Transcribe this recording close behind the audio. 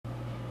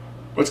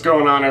What's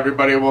going on,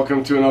 everybody?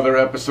 Welcome to another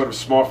episode of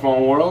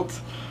Smartphone World.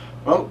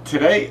 Well,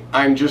 today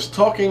I'm just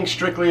talking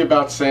strictly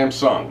about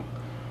Samsung.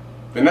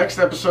 The next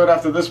episode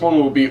after this one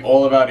will be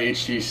all about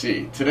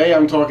HTC. Today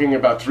I'm talking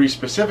about three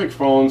specific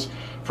phones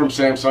from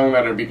Samsung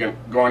that are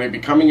going to be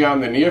coming out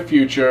in the near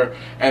future,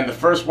 and the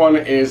first one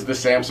is the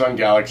Samsung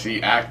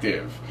Galaxy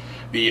Active.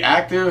 The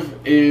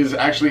Active is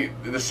actually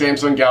the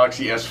Samsung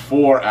Galaxy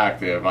S4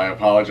 Active. I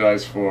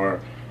apologize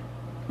for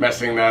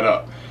messing that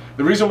up.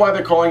 The reason why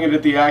they're calling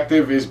it the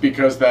Active is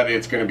because that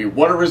it's going to be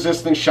water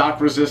resistant, shock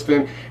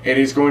resistant. It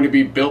is going to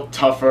be built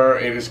tougher.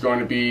 It's going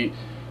to be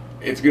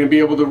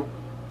able to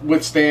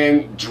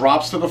withstand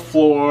drops to the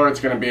floor. It's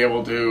going to be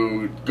able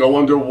to go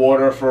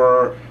underwater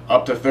for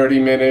up to 30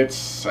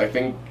 minutes, I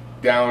think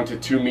down to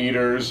 2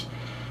 meters.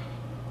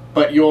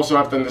 But you also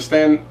have to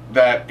understand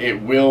that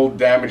it will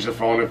damage the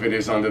phone if it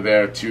is under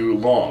there too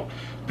long.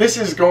 This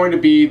is going to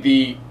be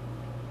the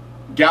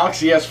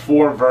Galaxy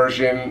S4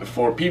 version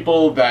for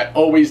people that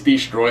always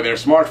destroy their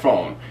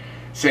smartphone.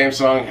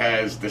 Samsung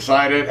has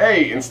decided,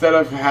 hey, instead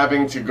of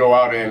having to go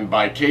out and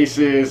buy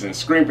cases and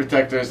screen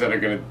protectors that are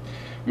going to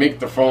make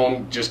the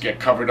phone just get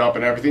covered up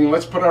and everything,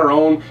 let's put our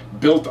own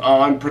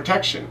built-on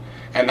protection.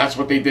 And that's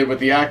what they did with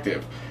the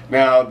Active.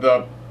 Now,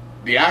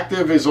 the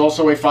Active is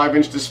also a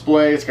 5-inch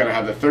display. It's going to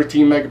have the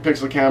 13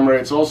 megapixel camera.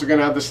 It's also going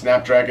to have the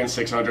Snapdragon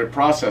 600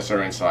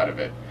 processor inside of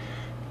it.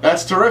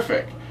 That's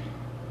terrific.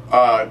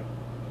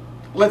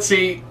 Let's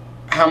see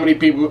how many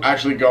people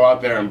actually go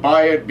out there and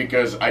buy it,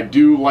 because I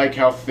do like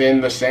how thin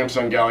the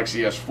Samsung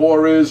Galaxy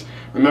S4 is.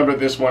 Remember,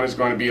 this one is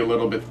going to be a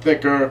little bit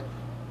thicker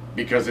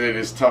because it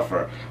is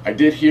tougher. I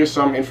did hear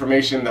some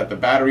information that the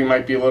battery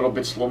might be a little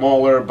bit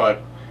smaller,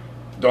 but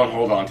don't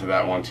hold on to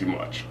that one too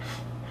much.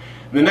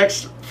 The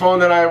next phone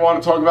that I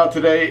want to talk about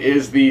today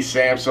is the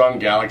Samsung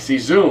Galaxy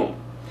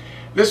Zoom.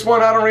 This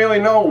one, I don't really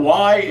know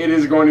why it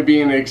is going to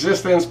be in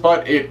existence,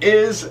 but it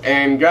is,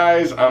 and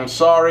guys, I'm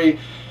sorry.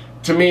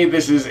 To me,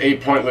 this is a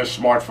pointless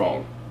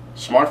smartphone.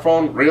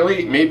 Smartphone?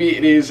 Really? Maybe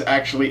it is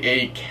actually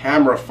a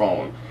camera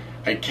phone.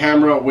 A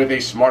camera with a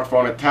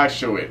smartphone attached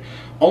to it.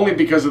 Only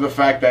because of the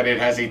fact that it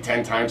has a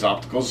 10 times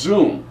optical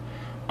zoom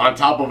on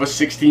top of a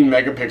 16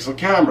 megapixel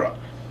camera.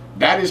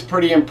 That is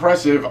pretty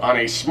impressive on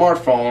a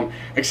smartphone,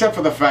 except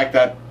for the fact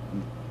that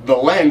the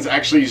lens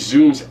actually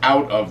zooms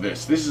out of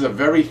this. This is a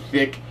very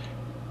thick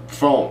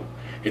phone.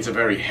 It's a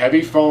very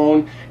heavy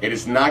phone. It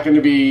is not going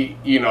to be,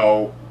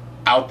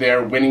 out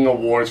there winning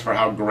awards for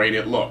how great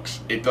it looks.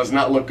 It does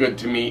not look good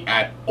to me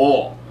at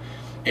all.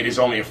 It is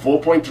only a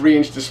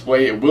 4.3-inch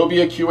display. It will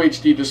be a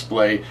QHD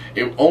display.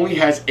 It only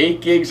has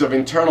 8 gigs of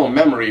internal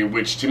memory,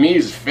 which to me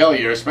is a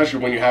failure, especially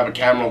when you have a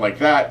camera like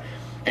that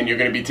and you're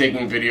going to be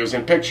taking videos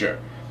in picture.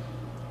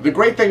 The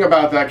great thing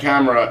about that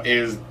camera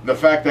is the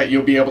fact that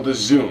you'll be able to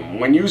zoom.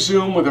 When you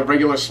zoom with a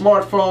regular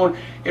smartphone,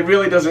 it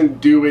really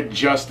doesn't do it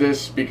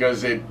justice,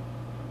 because it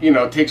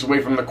takes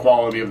away from the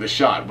quality of the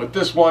shot. With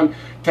this one,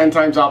 10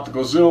 times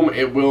optical zoom,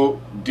 it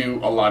will do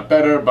a lot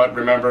better, but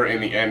remember,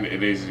 in the end,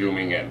 it is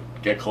zooming in.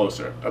 Get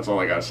closer. That's all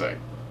I gotta say.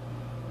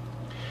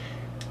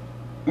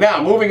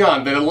 Now, moving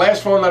on, the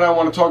last phone that I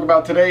want to talk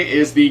about today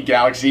is the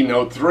Galaxy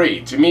Note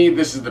 3. To me,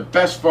 this is the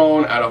best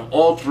phone out of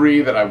all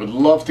three that I would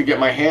love to get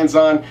my hands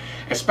on,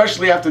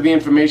 especially after the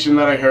information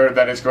that I heard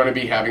that it's going to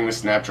be having the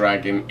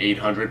Snapdragon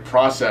 800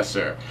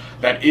 processor.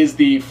 That is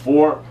the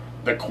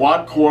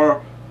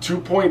quad-core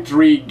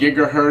 2.3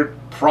 gigahertz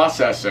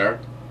processor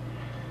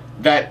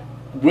that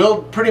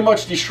will pretty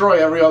much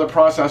destroy every other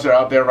processor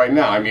out there right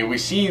now. I mean, we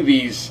see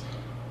these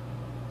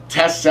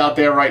tests out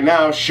there right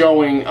now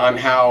showing on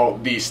how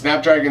the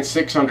Snapdragon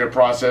 600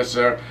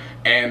 processor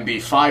and the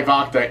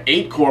 5-octa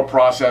 8-core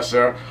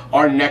processor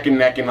are neck and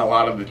neck in a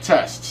lot of the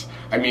tests.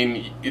 I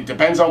mean, it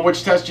depends on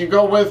which test you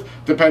go with,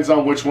 depends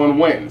on which one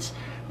wins.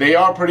 They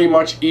are pretty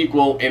much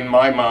equal in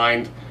my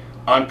mind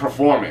on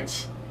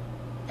performance,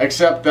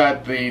 except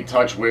that the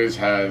TouchWiz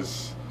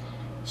has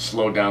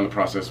slowed down the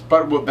process,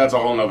 but that's a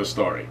whole nother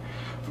story.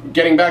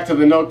 Getting back to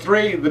the Note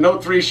 3, the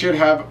Note 3 should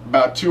have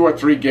about 2 or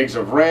 3 gigs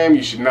of RAM.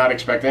 You should not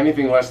expect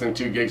anything less than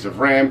 2 gigs of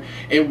RAM.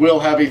 It will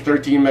have a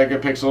 13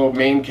 megapixel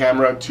main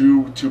camera,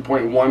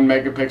 2.1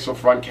 megapixel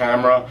front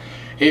camera.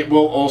 It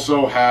will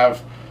also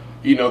have,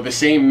 the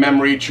same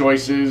memory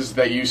choices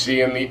that you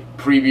see in the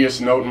previous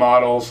Note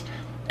models,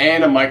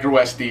 and a micro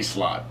SD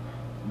slot.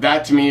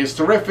 That to me is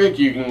terrific.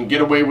 You can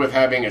get away with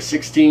having a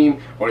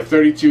 16 or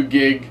 32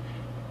 gig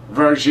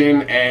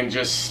version and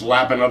just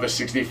slap another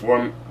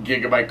 64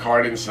 gigabyte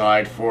card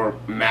inside for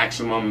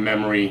maximum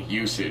memory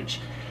usage.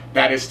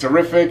 That is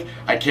terrific.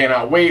 I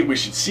cannot wait. We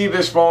should see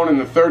this phone in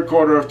the third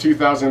quarter of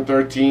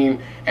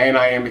 2013, and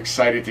I am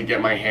excited to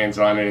get my hands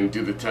on it and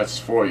do the tests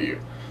for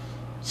you.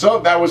 So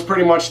that was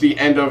pretty much the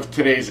end of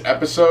today's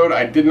episode.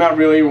 I did not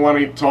really want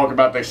to talk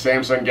about the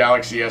Samsung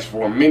Galaxy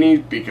S4 Mini,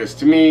 because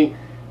to me,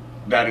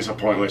 that is a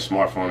pointless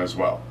smartphone as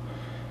well.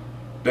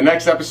 The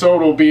next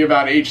episode will be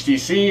about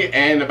HTC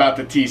and about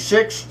the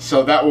T6,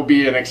 so that will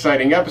be an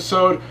exciting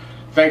episode.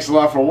 Thanks a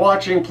lot for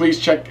watching. Please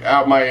check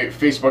out my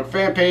Facebook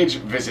fan page.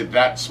 Visit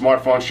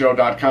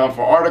thatsmartphoneshow.com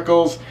for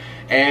articles.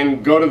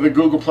 and go to the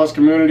Google Plus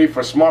community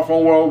for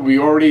Smartphone World. We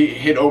already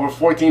hit over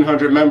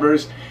 1,400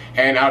 members,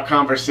 and our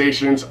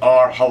conversations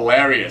are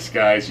hilarious,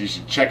 guys. You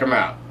should check them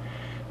out.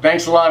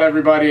 Thanks a lot,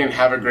 everybody, and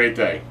have a great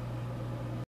day.